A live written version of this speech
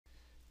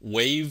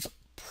wave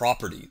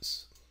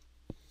properties.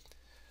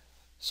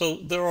 So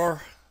there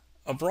are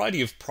a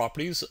variety of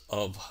properties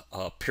of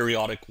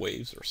periodic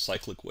waves or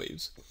cyclic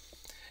waves.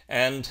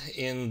 And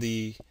in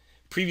the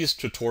previous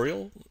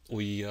tutorial,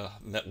 we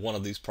met one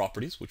of these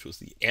properties, which was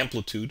the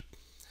amplitude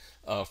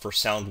for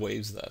sound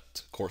waves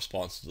that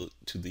corresponds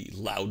to the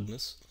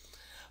loudness.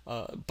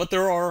 But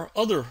there are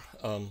other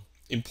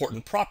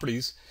important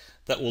properties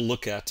that we'll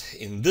look at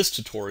in this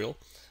tutorial,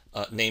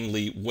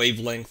 namely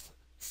wavelength,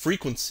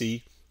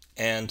 frequency,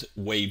 and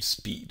wave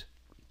speed.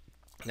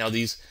 Now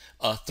these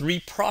three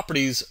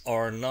properties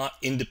are not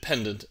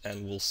independent,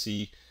 and we'll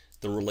see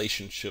the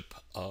relationship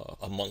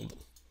among them.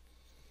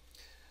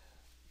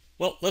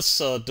 Well, let's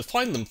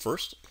define them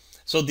first.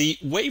 So the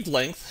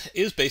wavelength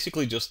is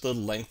basically just the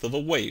length of a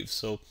wave.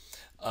 So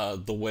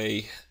the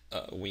way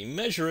we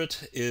measure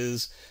it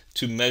is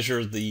to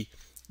measure the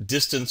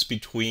distance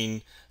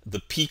between the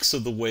peaks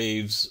of the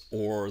waves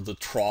or the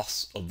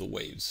troughs of the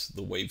waves,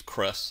 the wave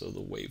crests or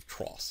the wave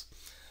troughs.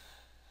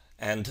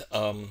 And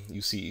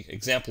you see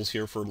examples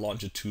here for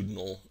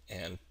longitudinal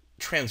and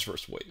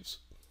transverse waves.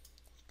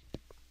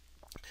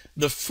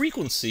 The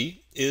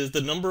frequency is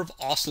the number of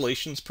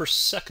oscillations per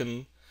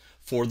second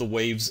for the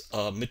wave's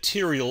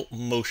material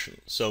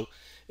motion. So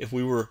if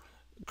we were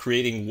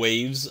creating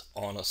waves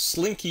on a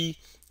slinky,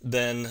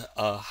 then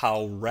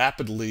how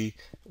rapidly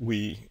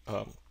we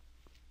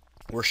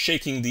were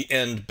shaking the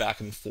end back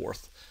and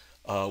forth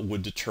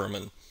would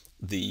determine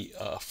the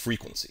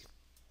frequency.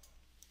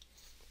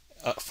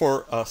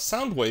 For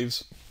sound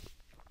waves,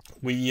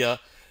 we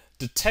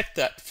detect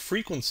that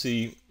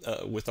frequency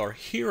with our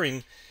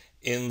hearing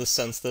in the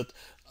sense that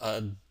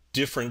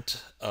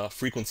different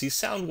frequency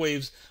sound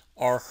waves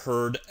are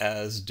heard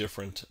as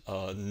different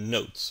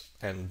notes.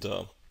 And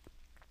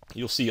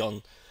you'll see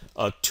on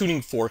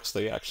tuning forks,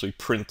 they actually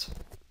print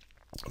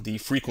the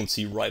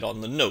frequency right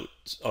on the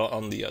note,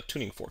 on the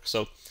tuning fork.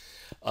 So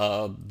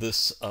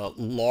this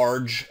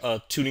large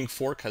tuning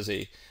fork has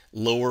a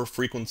lower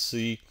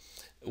frequency,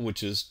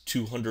 which is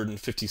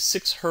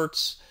 256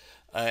 hertz,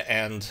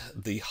 and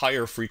the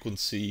higher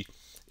frequency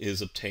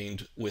is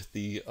obtained with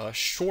the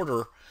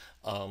shorter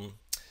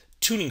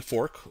tuning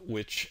fork,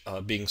 which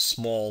being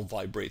small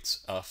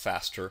vibrates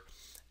faster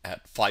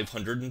at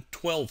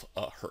 512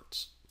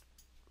 hertz.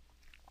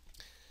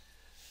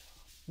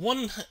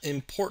 One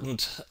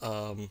important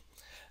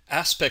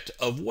aspect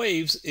of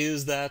waves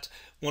is that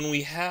when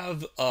we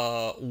have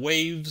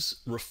waves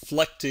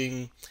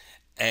reflecting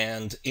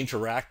and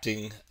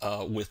interacting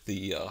with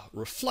the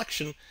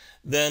reflection,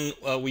 then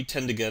we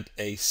tend to get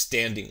a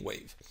standing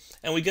wave.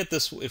 And we get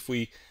this if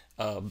we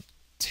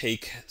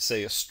take,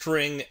 say, a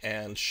string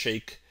and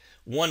shake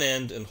one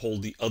end and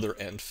hold the other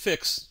end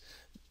fixed,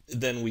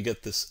 then we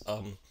get this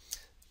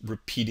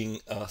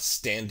repeating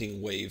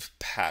standing wave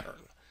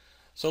pattern.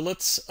 So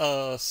let's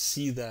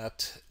see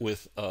that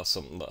with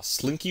some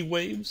slinky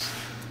waves.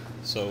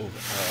 So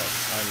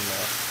I'm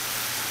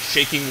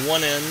shaking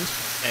one end,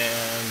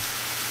 and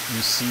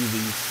you see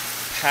the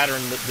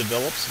pattern that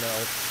develops. Now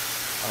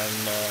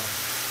I'm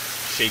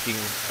shaking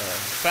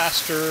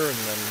faster, and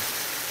then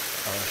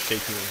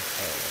shaking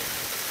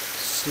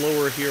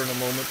slower here in a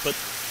moment, but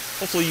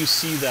hopefully you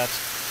see that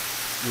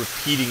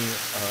repeating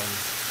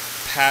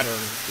pattern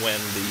when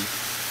the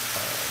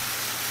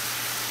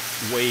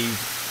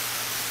wave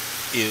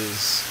is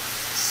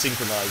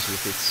synchronized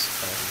with its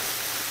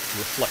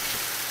reflection.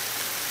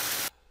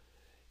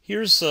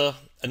 Here's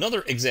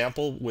another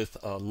example with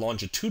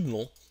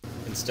longitudinal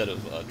instead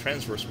of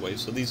transverse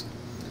waves. So these,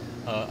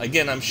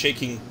 again, I'm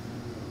shaking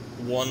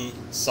one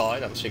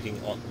side, I'm shaking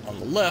on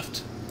the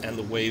left, and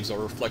the waves are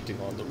reflecting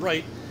on the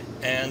right,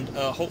 and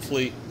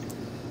hopefully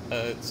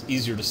it's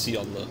easier to see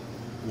on the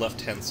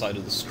left-hand side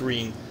of the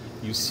screen.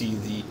 You see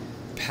the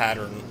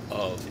pattern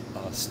of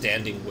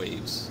standing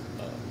waves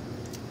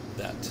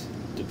that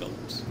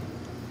develops.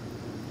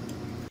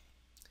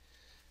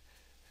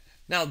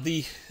 Now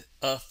the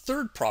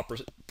third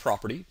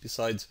property,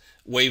 besides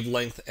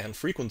wavelength and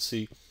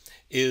frequency,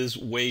 is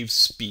wave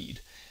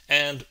speed.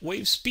 And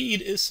wave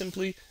speed is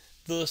simply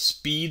the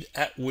speed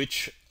at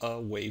which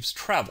waves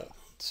travel.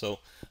 So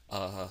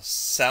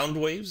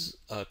sound waves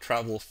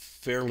travel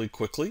fairly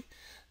quickly,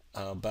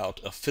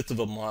 about 1/5 of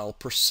a mile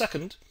per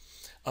second,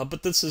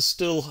 but this is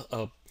still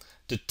a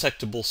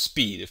detectable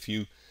speed. If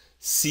you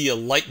see a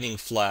lightning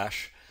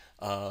flash,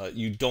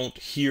 you don't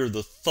hear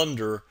the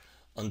thunder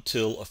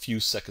until a few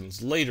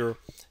seconds later,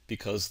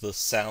 because the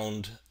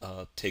sound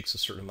takes a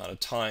certain amount of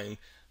time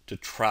to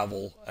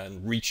travel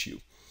and reach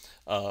you.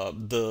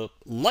 The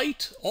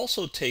light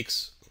also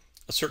takes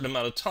a certain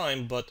amount of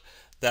time, but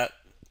that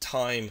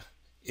time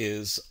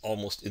is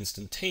almost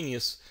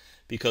instantaneous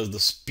because the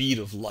speed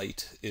of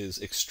light is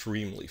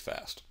extremely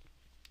fast.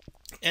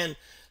 And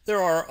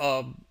there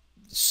are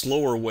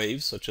slower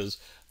waves, such as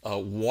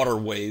water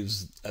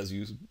waves, as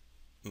you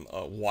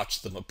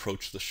watch them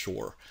approach the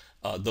shore.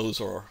 Those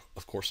are,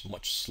 of course,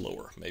 much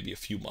slower, maybe a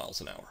few miles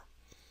an hour.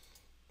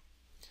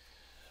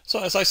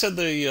 So as I said,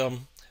 the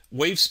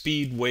wave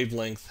speed,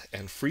 wavelength,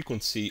 and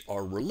frequency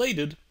are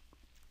related,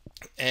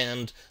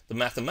 And the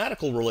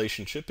mathematical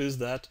relationship is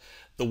that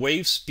the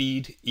wave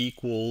speed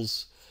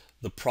equals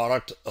the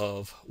product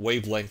of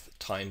wavelength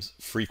times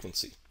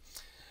frequency.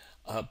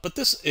 But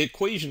this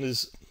equation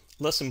is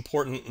less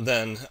important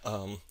than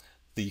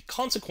the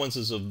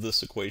consequences of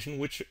this equation,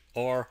 which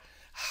are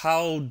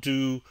how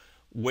do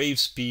wave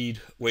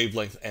speed,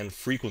 wavelength, and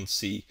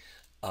frequency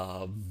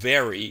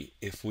vary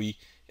if we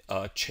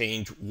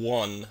change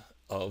one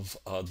of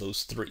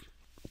those three.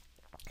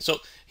 So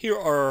here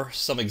are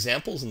some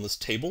examples in this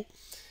table.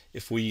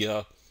 If we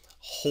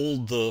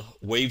hold the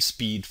wave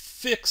speed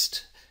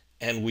fixed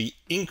and we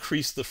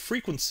increase the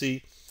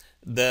frequency,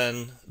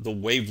 then the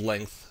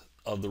wavelength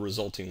of the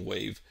resulting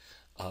wave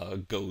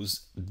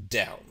goes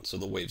down, so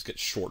the waves get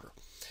shorter.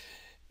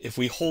 If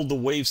we hold the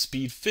wave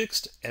speed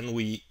fixed and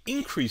we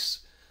increase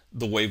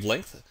the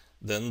wavelength,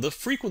 then the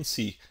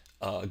frequency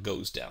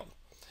goes down.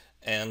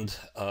 And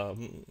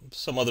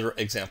some other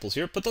examples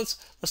here, but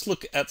let's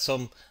look at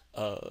some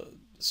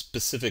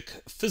specific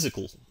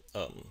physical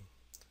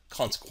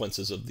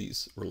consequences of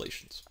these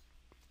relations.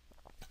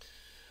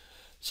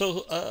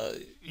 So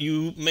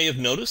you may have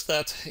noticed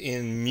that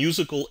in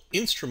musical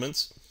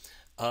instruments,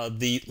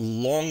 the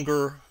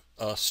longer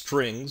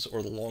strings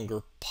or the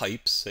longer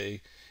pipes,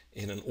 say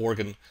in an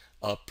organ,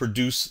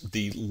 produce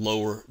the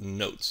lower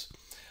notes.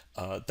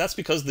 That's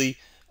because the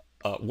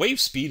wave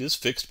speed is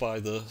fixed by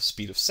the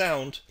speed of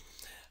sound,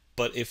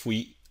 but if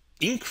we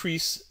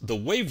increase the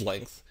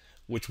wavelength,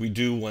 which we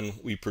do when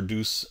we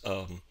produce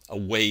a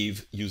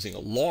wave using a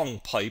long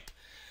pipe,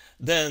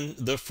 then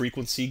the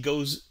frequency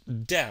goes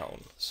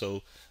down.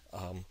 So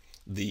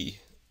the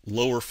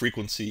lower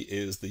frequency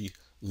is the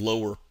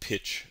lower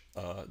pitch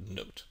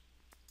note.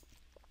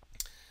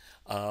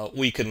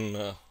 We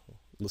can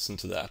listen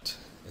to that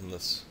in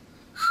this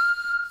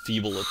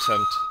feeble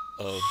attempt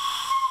of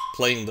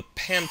playing the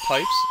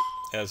panpipes.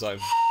 As I'm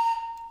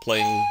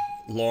playing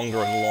longer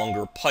and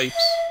longer pipes,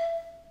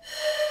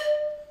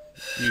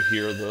 you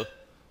hear the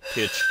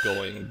pitch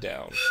going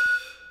down.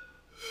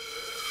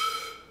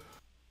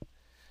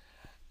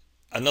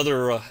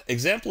 Another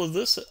example of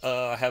this,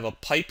 I have a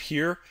pipe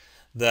here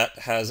that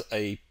has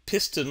a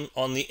piston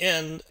on the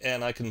end,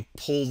 and I can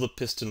pull the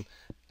piston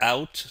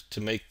out to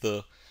make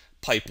the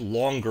pipe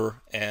longer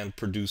and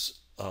produce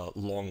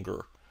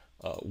longer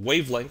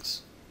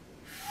wavelengths.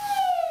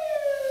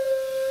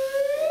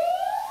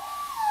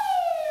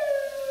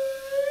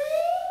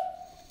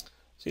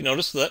 So you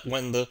notice that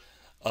when the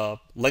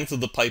length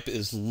of the pipe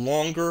is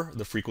longer,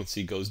 the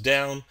frequency goes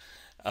down.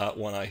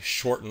 When I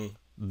shorten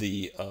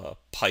the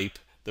pipe,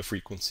 the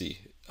frequency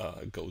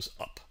goes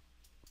up.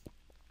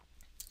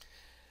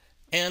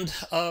 And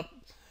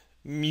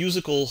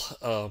musical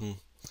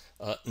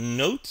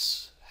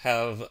notes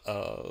have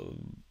a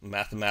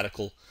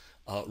mathematical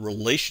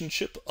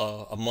relationship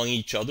among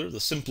each other. The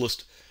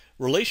simplest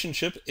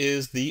relationship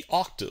is the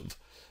octave.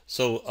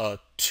 So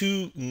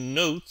two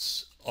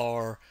notes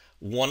are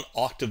one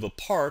octave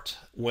apart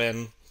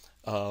when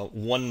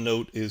one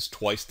note is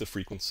twice the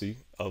frequency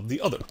of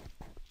the other.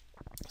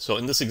 So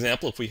in this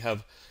example, if we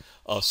have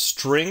a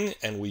string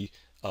and we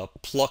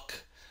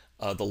pluck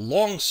the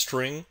long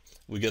string,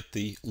 we get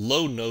the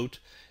low note.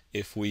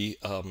 If we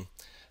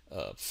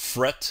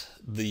fret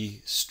the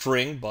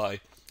string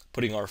by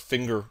putting our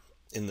finger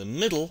in the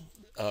middle,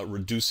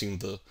 reducing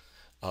the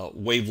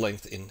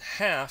wavelength in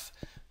half,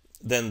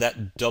 then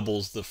that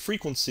doubles the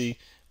frequency.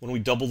 When we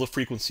double the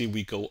frequency,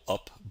 we go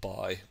up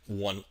by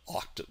one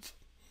octave.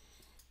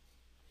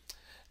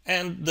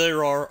 And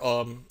there are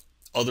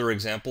other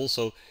examples.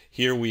 So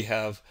here we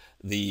have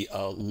the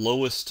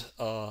lowest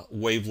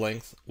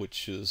wavelength,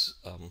 which is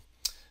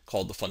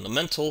called the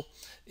fundamental.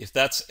 If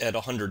that's at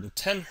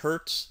 110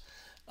 hertz,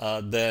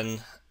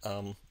 then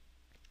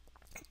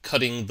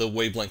cutting the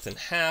wavelength in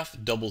half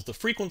doubles the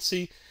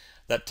frequency.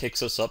 That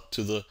takes us up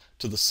to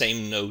the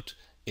same note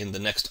in the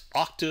next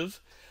octave.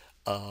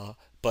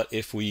 But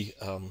if we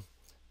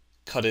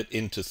cut it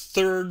into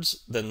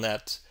thirds, then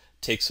that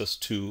takes us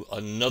to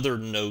another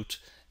note.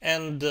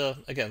 And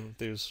again,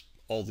 there's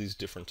all these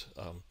different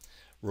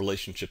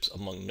relationships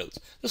among notes.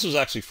 This was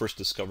actually first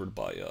discovered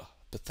by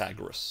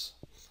Pythagoras.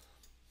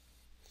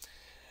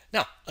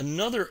 Now,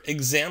 another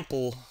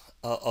example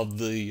of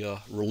the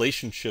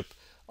relationship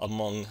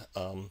among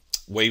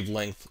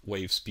wavelength,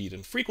 wave speed,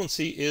 and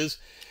frequency is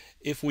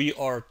if we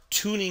are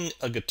tuning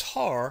a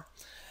guitar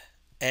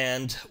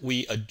and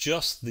we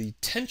adjust the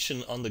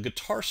tension on the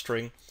guitar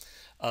string,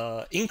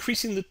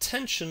 increasing the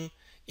tension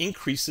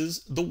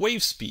increases the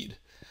wave speed.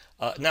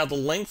 Now the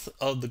length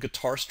of the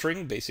guitar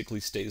string basically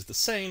stays the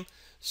same,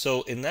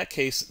 so in that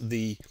case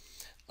the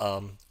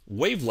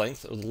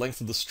wavelength, or the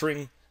length of the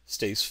string,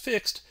 stays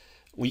fixed.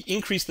 We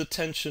increase the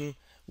tension,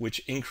 which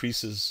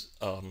increases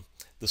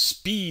the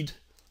speed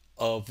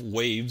of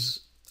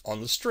waves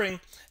on the string,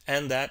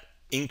 and that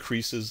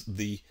increases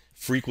the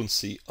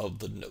frequency of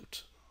the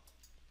note.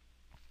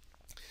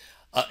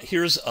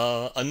 Here's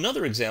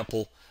another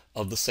example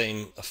of the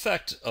same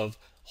effect of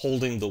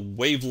holding the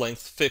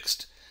wavelength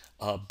fixed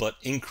but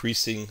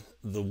increasing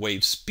the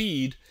wave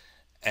speed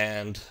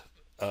and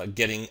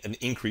getting an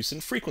increase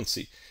in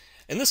frequency.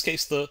 In this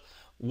case, the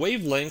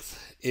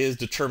wavelength is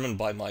determined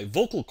by my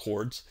vocal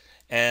cords,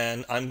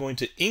 and I'm going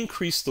to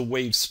increase the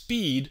wave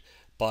speed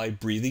by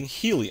breathing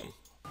helium.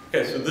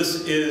 Okay, so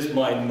this is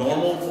my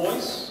normal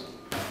voice.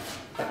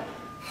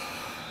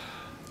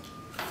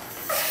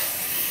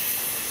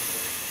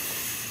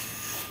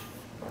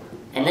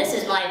 And this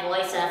is my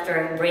voice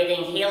after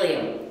breathing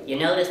helium. You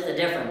notice the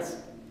difference.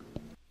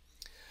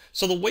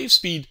 So the wave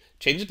speed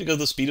changes because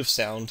the speed of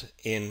sound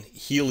in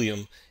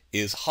helium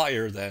is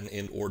higher than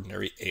in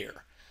ordinary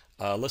air.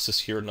 Let's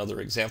just hear another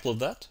example of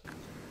that.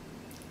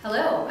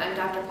 Hello, I'm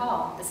Dr.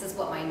 Paul. This is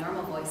what my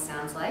normal voice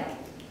sounds like.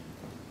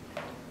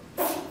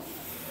 And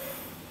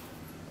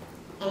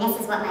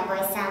this is what my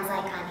voice sounds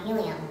like on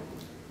helium.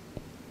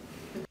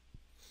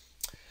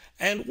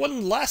 And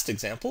one last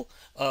example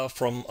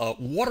from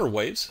water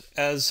waves.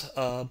 As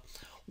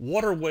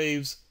water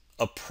waves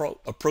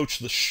approach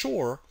the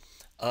shore,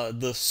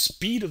 the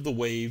speed of the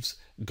waves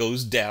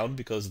goes down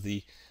because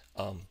the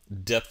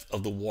depth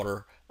of the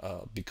water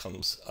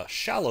becomes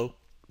shallow.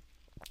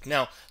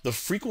 Now, the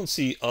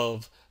frequency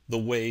of the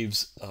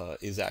waves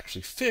is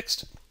actually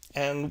fixed,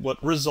 and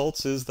what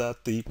results is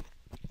that the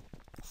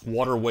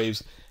water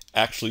waves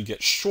actually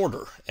get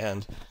shorter.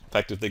 And in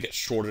fact, if they get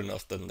short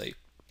enough, then they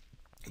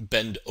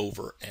bend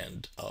over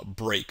and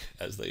break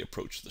as they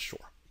approach the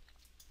shore.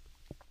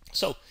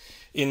 So,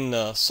 in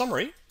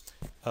summary,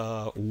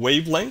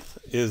 wavelength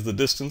is the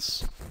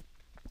distance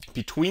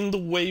between the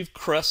wave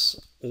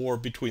crests or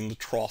between the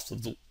troughs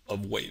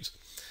of waves.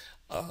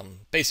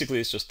 Basically,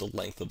 it's just the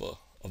length of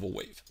a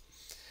wave.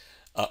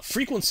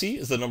 Frequency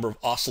is the number of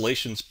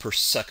oscillations per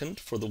second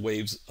for the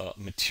wave's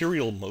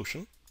material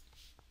motion.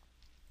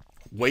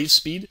 Wave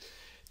speed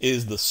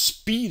is the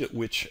speed at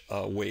which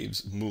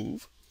waves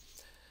move.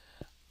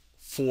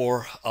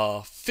 For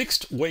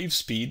fixed wave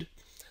speed,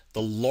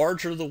 the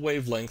larger the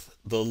wavelength,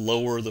 the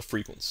lower the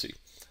frequency.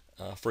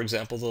 For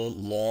example, the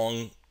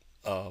long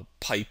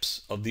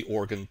pipes of the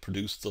organ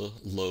produce the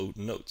low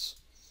notes.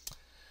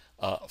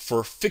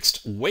 For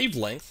fixed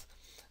wavelength,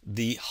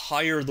 the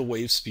higher the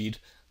wave speed,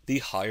 the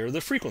higher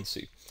the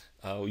frequency.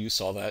 You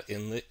saw that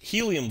in the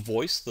helium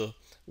voice, the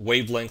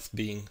wavelength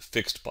being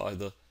fixed by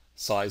the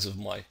size of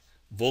my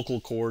vocal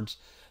cords,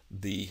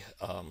 the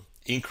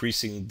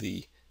increasing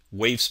the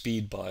wave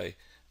speed by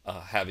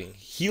having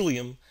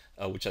helium,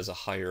 which has a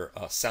higher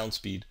sound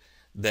speed,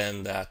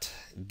 then that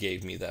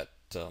gave me that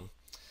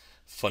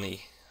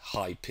funny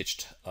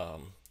high-pitched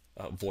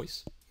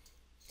voice.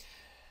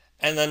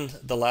 And then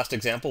the last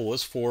example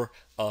was for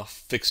a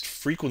fixed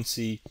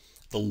frequency.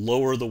 The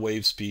lower the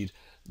wave speed,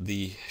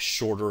 the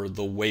shorter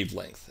the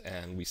wavelength,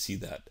 and we see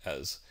that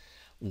as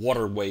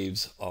water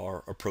waves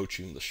are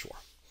approaching the shore.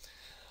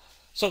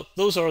 So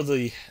those are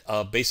the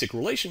basic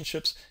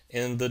relationships.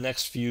 In the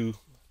next few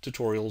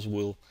tutorials,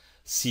 we'll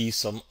see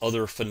some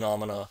other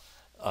phenomena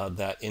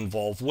that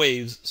involve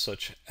waves,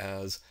 such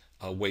as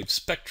wave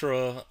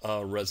spectra,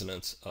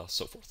 resonance,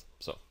 so forth.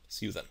 So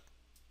see you then.